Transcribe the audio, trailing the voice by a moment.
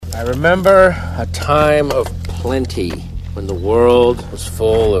I remember a time of plenty when the world was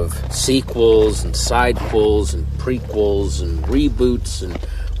full of sequels and sidequels and prequels and reboots and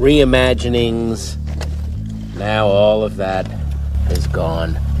reimaginings. Now all of that is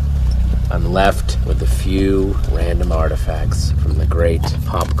gone. I'm left with a few random artifacts from the great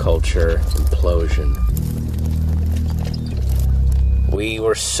pop culture implosion. We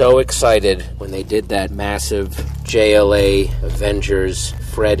were so excited when they did that massive JLA, Avengers,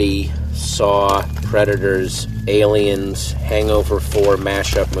 Freddy, Saw, Predators, Aliens, Hangover 4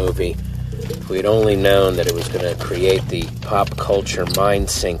 mashup movie. If we had only known that it was going to create the pop culture mind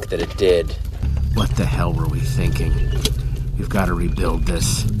sink that it did. What the hell were we thinking? We've got to rebuild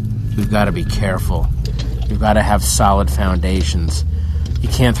this. We've got to be careful. We've got to have solid foundations. You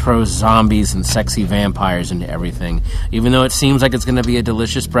can't throw zombies and sexy vampires into everything. Even though it seems like it's going to be a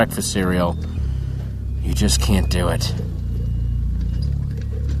delicious breakfast cereal, you just can't do it.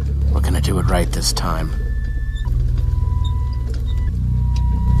 We're going to do it right this time.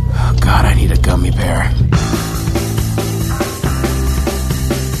 Oh, God, I need a gummy bear.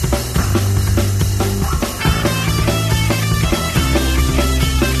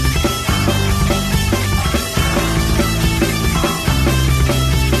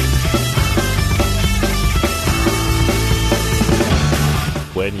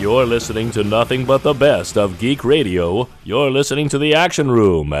 When you're listening to nothing but the best of Geek Radio, you're listening to The Action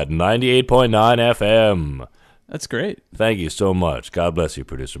Room at 98.9 FM. That's great. Thank you so much. God bless you,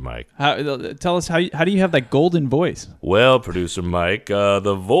 Producer Mike. Tell us, how do you have that golden voice? Well, Producer Mike,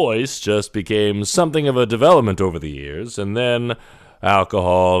 the voice just became something of a development over the years, and then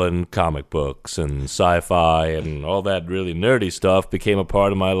alcohol and comic books and sci-fi and all that really nerdy stuff became a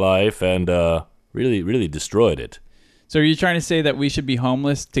part of my life and really destroyed it. So are you trying to say that we should be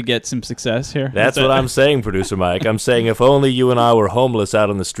homeless to get some success here? That's what I'm saying, Producer Mike. I'm saying if only you and I were homeless out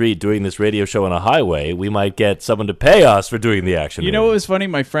on the street doing this radio show on a highway, we might get someone to pay us for doing the action. You know what was funny?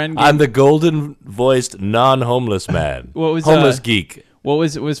 My friend... I'm the golden-voiced, non-homeless man. Homeless geek. What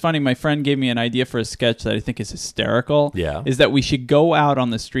was funny, my friend gave me an idea for a sketch that I think is hysterical. Yeah. Is that we should go out on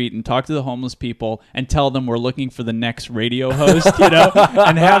the street and talk to the homeless people and tell them we're looking for the next radio host,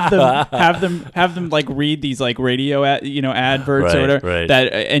 and have them like read these like radio adverts or whatever. Right.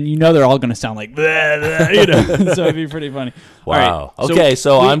 That and they're all going to sound like blah, blah, so it'd be pretty funny. Wow. All right, okay,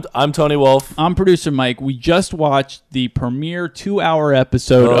 so I'm Tony Wolf. I'm Producer Mike. We just watched the premiere 2-hour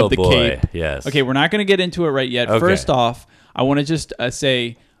episode of The Cape. Yes. Okay, we're not going to get into it right yet. Okay. First off, I want to just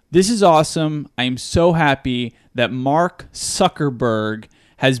say, this is awesome. I am so happy that Mark Zuckerberg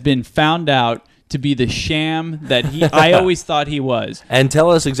has been found out to be the sham that I always thought he was. And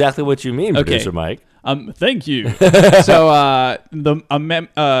tell us exactly what you mean, Producer Mike. Thank you. So a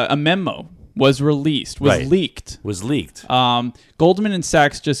memo was released, leaked. Was leaked. Goldman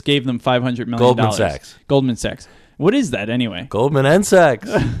Sachs just gave them $500 million. Goldman Sachs. What is that anyway? Goldman and Sachs.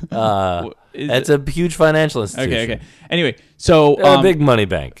 It's a huge financial institution. Okay. Anyway, so a big money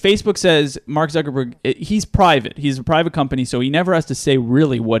bank. Facebook says Mark Zuckerberg, he's private. He's a private company, so he never has to say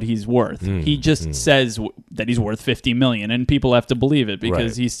really what he's worth. He just says that he's worth $50 million, and people have to believe it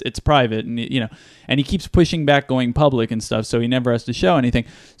because it's private, and and he keeps pushing back going public and stuff, so he never has to show anything.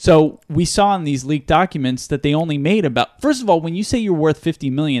 So we saw in these leaked documents that they only made about. First of all, when you say you're worth $50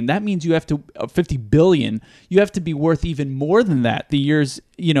 million, that means you have to $50 billion. You have to be worth even more than that the years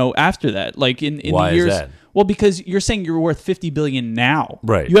after that. Like in Why the years. Is that? Well, because you're saying you're worth $50 billion now.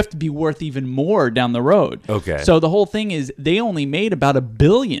 Right. You have to be worth even more down the road. Okay. So the whole thing is they only made about $1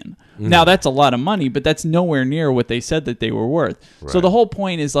 billion. Now, that's a lot of money, but that's nowhere near what they said that they were worth. Right. So the whole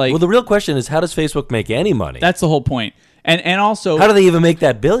point is like... Well, the real question is, how does Facebook make any money? That's the whole point. And also... How do they even make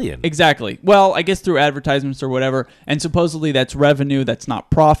that billion? Exactly. Well, I guess through advertisements or whatever. And supposedly that's revenue. That's not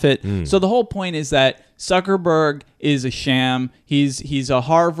profit. So the whole point is that Zuckerberg is a sham. He's a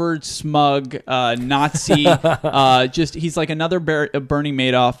Harvard smug Nazi. He's like another Bernie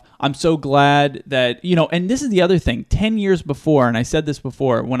Madoff. I'm so glad that and this is the other thing. 10 years before, and I said this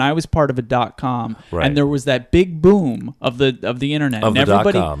before, when I was part of a .com, and there was that big boom of the internet, and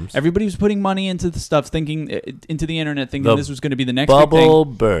everybody was putting money into the stuff, into the internet, thinking this was going to be the next big thing. Bubble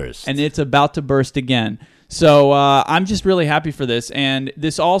burst, and it's about to burst again. So I'm just really happy for this. And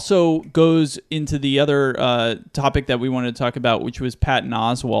this also goes into the other topic that we wanted to talk about, which was Patton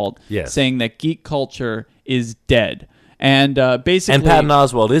Oswalt saying that geek culture is dead. And basically... And Patton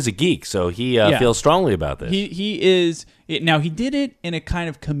Oswalt is a geek, so he feels strongly about this. He is... Now, he did it in a kind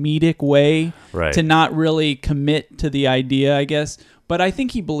of comedic way to not really commit to the idea, I guess. But I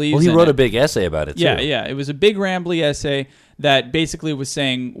think he believes in it. Well, he wrote a big essay about it, too. Yeah. It was a big, rambly essay that basically was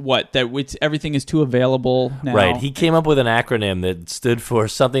saying that everything is too available now. Right. He came up with an acronym that stood for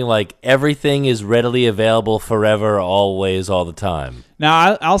something like everything is readily available forever, always, all the time.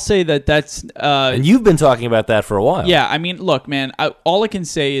 Now, I'll say that's... and you've been talking about that for a while. Yeah, I mean, look, man, all I can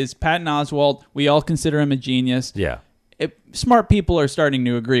say is Patton Oswalt, we all consider him a genius. Yeah. Smart people are starting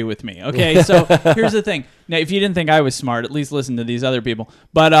to agree with me. Okay, so here's the thing. Now, if you didn't think I was smart, at least listen to these other people.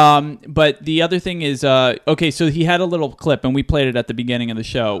 But the other thing is, okay, so he had a little clip, and we played it at the beginning of the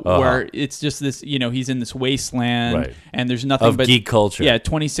show, where it's just this, he's in this wasteland, and there's nothing of but geek culture. Yeah,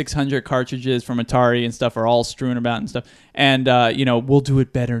 2,600 cartridges from Atari and stuff are all strewn about and stuff. And we'll do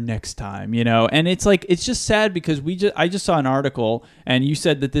it better next time. And it's like it's just sad because I just saw an article, and you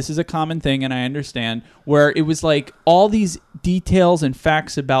said that this is a common thing, and I understand, where it was like all these details and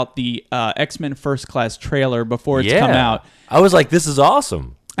facts about the X-Men First Class trailer before it's come out. I was like, this is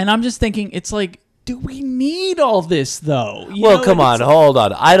awesome. And I'm just thinking, it's like, do we need all this, though? Come on, hold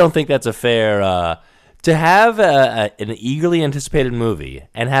on. I don't think that's a fair... to have an eagerly anticipated movie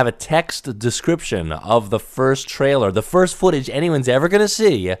and have a text description of the first trailer, the first footage anyone's ever going to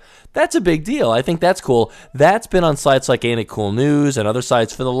see, that's a big deal. I think that's cool. That's been on sites like Ain't It Cool News and other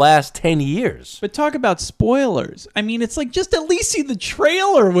sites for the last 10 years. But talk about spoilers. I mean, it's like just at least see the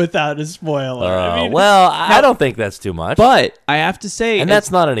trailer without a spoiler. I don't think that's too much. But I have to say... And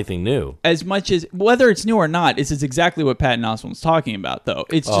that's not anything new. As much as... Whether it's new or not, this is exactly what Patton Oswalt's talking about, though.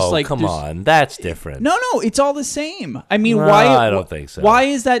 It's just like... come on. That's different. No, it's all the same. I mean, why? I don't think so. Why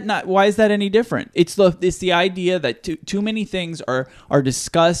is that not? Why is that any different? It's the idea that too many things are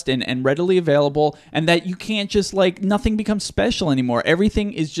discussed and readily available, and that you can't just nothing becomes special anymore.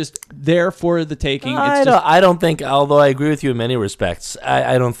 Everything is just there for the taking. I don't think. Although I agree with you in many respects,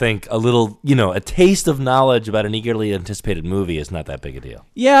 I don't think a little a taste of knowledge about an eagerly anticipated movie is not that big a deal.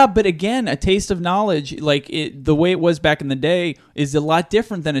 Yeah, but again, a taste of knowledge, the way it was back in the day, is a lot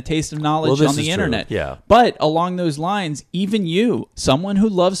different than a taste of knowledge on the internet. True. Yeah. But along those lines, even you, someone who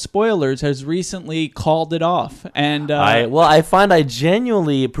loves spoilers, has recently called it off. And I find I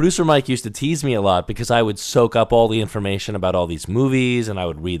genuinely, producer Mike used to tease me a lot because I would soak up all the information about all these movies, and I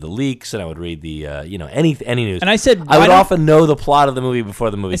would read the leaks, and I would read the any news. And I said, I would often know the plot of the movie before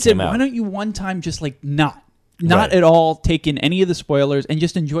the movie came out. Why don't you one time just not at all take in any of the spoilers and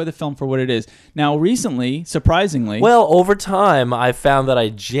just enjoy the film for what it is? Now, recently, surprisingly, over time, I found that I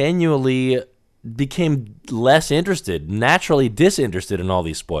genuinely became less interested, naturally disinterested in all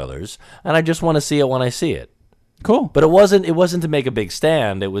these spoilers, and I just want to see it when I see it. Cool. But it wasn't to make a big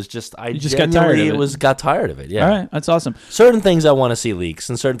stand. It was just you just got tired of it. Got tired of it. Yeah. All right, that's awesome. Certain things I want to see leaks,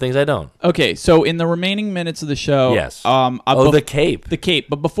 and certain things I don't. Okay, so in the remaining minutes of the show, yes. The Cape. The Cape.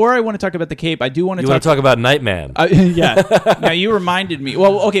 But before I want to talk about the Cape, I do want to want to talk about Nightman. Yeah. Now you reminded me.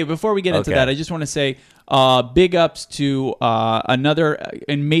 Well, okay. Before we get into that, I just want to say big ups to another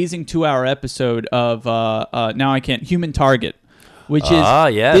amazing 2-hour episode of Human Target. Which is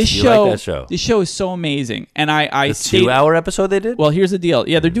yes, this you show? Like that show. This show is so amazing, and I the 2-hour episode they did. Well, here's the deal.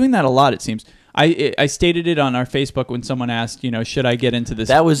 Yeah, they're doing that a lot. It seems. I stated it on our Facebook when someone asked, should I get into this?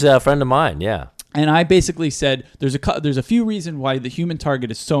 That was a friend of mine. Yeah. And I basically said there's a few reasons why the Human Target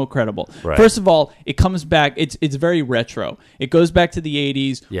is so incredible. Right. First of all, it comes back. It's very retro. It goes back to the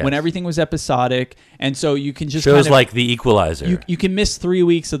 80s when everything was episodic, and so you can just shows like The Equalizer. You can miss 3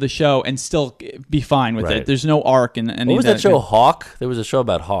 weeks of the show and still be fine with it. There's no arc in any. What was that show? Hawk. There was a show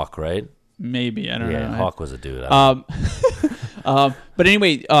about Hawk, right? Maybe I don't know. Yeah, Hawk was a dude. But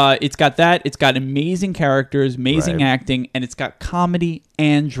anyway, it's got that. It's got amazing characters, amazing acting, and it's got comedy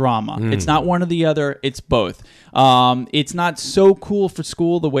and drama. It's not one or the other. It's both. It's not so cool for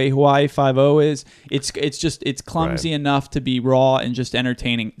school the way Hawaii Five-0 is. It's clumsy enough to be raw and just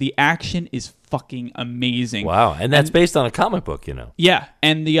entertaining. The action is fucking amazing. Wow, and that's based on a comic book, Yeah,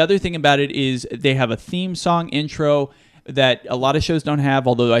 and the other thing about it is they have a theme song intro that a lot of shows don't have,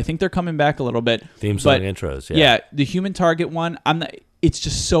 although I think they're coming back a little bit. Theme song intros, yeah. Yeah, the Human Target one, it's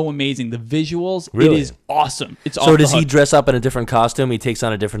just so amazing. The visuals, really? It is awesome. So does he dress up in a different costume? He takes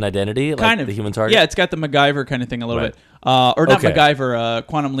on a different identity? Kind of. The Human Target? Yeah, it's got the MacGyver kind of thing a little bit. Or not MacGyver,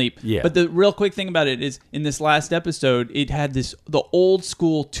 Quantum Leap. Yeah. But the real quick thing about it is, in this last episode, it had the old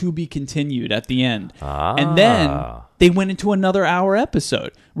school to be continued at the end. And then they went into another hour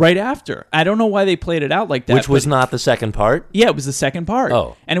episode right after. I don't know why they played it out like that. Which was not the second part? Yeah, it was the second part.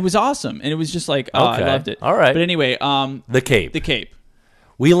 Oh. And it was awesome. And it was just like, I loved it. All right. But anyway. The Cape. The Cape.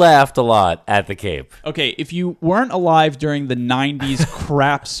 We laughed a lot at the Cape. Okay, if you weren't alive during the 90s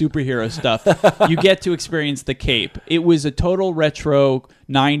crap superhero stuff, you get to experience the Cape. It was a total retro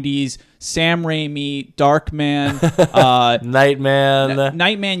 90s Sam Raimi, Darkman, Nightman,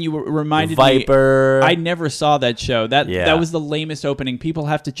 Nightman. You reminded Viper. me. I never saw that show. That Yeah. was the lamest opening. People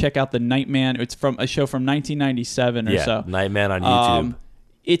have to check out the Nightman. It's from a show from 1997 or so. Nightman on YouTube.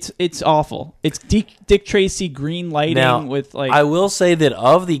 It's awful. It's Dick Tracy green lighting Now, with like. I will say that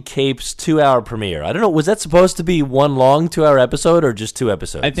of the Cape's 2-hour premiere, I don't know, was that supposed to be one long 2-hour episode or just 2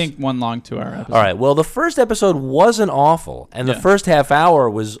 episodes? I think one long 2-hour episode. All right. Well, the first episode wasn't awful, and the first half hour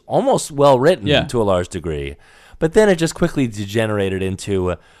was almost well written to a large degree. But then it just quickly degenerated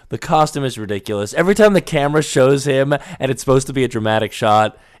into the costume is ridiculous. Every time the camera shows him and it's supposed to be a dramatic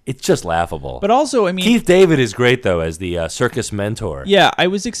shot, it's just laughable. But also, I mean, Keith David is great, though, as the circus mentor. yeah, I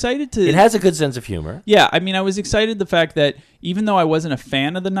was excited to. It has a good sense of humor. Yeah, I mean, I was excited the fact that even though I wasn't a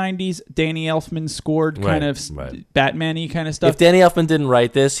fan of the 90s, Danny Elfman scored kind of Batman-y kind of stuff. If Danny Elfman didn't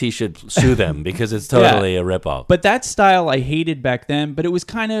write this, he should sue them because it's totally a ripoff. But that style I hated back then, but it was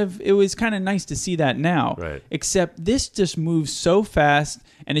kind of nice to see that now. Right. Except this just moves so fast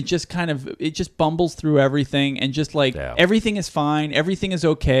and it just bumbles through everything and just like everything is fine, everything is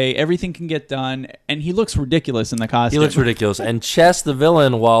okay, everything can get done, and he looks ridiculous in the costume. He looks ridiculous. And Chess, the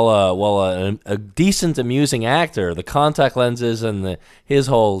villain, while a decent, amusing actor, the contact lenses and his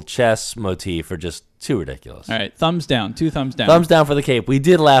whole chess motif are just too ridiculous. All right, thumbs down. 2 thumbs down. Thumbs down for the Cape. We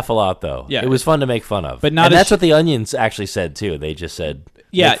did laugh a lot, though. Yeah. It was fun to make fun of. But not and a that's what the Onions actually said, too. They just said,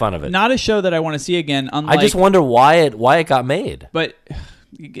 make fun of it. Not a show that I want to see again. Unlike, I just wonder why it got made. But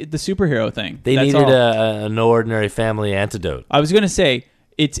the superhero thing. They that's needed all. a No Ordinary Family antidote. I was going to say,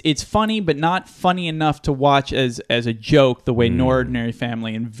 it's funny, but not funny enough to watch as a joke the way No Ordinary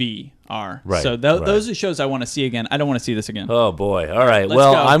Family and V are. Right, So those are shows I want to see again. I don't want to see this again. Oh, boy. All right. Let's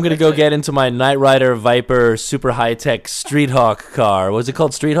Well, go. I'm going to go get into my Knight Rider Viper super high-tech Street Hawk car. Was it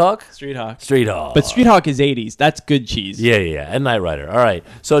called Street Hawk? Street Hawk. Street Hawk. But Street Hawk is 80s. That's good cheese. Yeah, and Knight Rider. All right.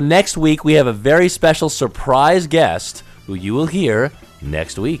 So next week, we have a very special surprise guest who you will hear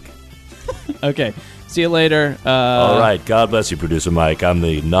next week. Okay. See you later. All right. God bless you, Producer Mike. I'm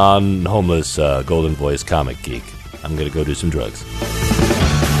the non-homeless Golden Voice comic geek. I'm going to go do some drugs.